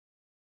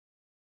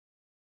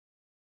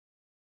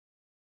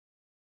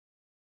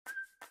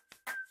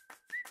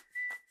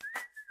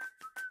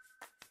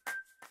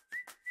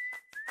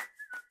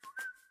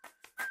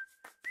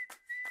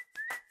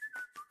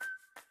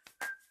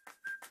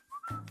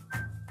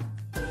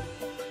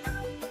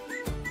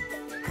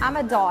I'm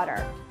a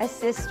daughter, a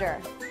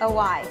sister, a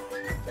wife,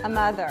 a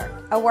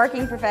mother, a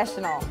working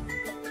professional.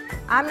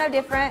 I'm no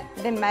different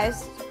than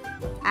most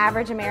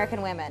average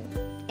American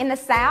women. In the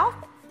South,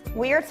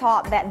 we are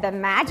taught that the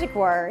magic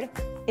word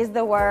is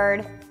the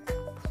word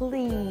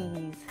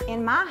please.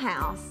 In my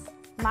house,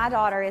 my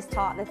daughter is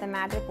taught that the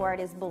magic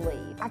word is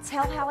believe. I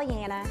tell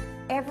Halliana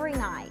every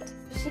night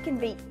she can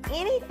be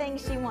anything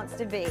she wants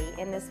to be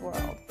in this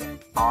world.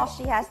 All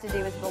she has to do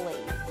is believe.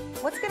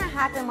 What's going to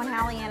happen when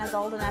Halliana's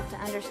old enough to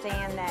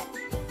understand that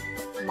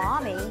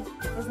Mommy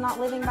is not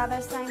living by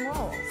those same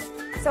rules?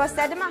 So I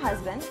said to my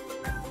husband,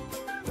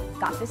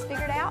 got this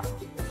figured out?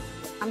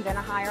 I'm going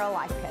to hire a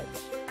life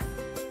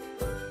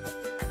coach.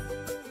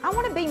 I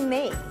want to be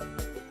me.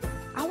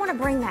 I want to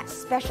bring that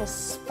special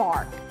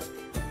spark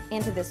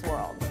into this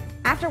world.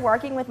 After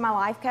working with my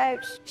life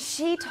coach,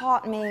 she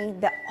taught me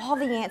that all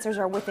the answers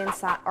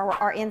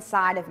are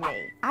inside of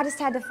me. I just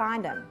had to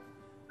find them.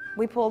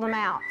 We pulled them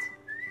out,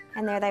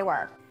 and there they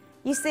were.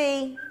 You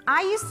see,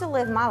 I used to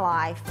live my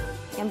life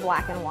in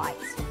black and white,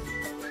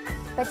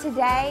 but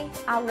today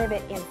I live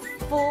it in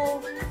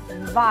full,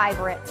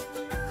 vibrant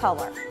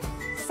color.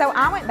 So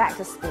I went back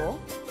to school,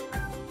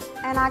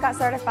 and I got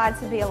certified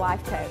to be a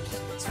life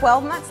coach.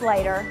 12 months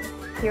later,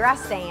 here I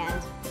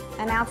stand,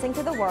 announcing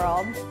to the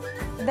world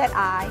that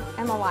I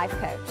am a life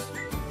coach.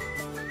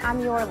 I'm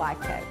your life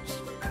coach.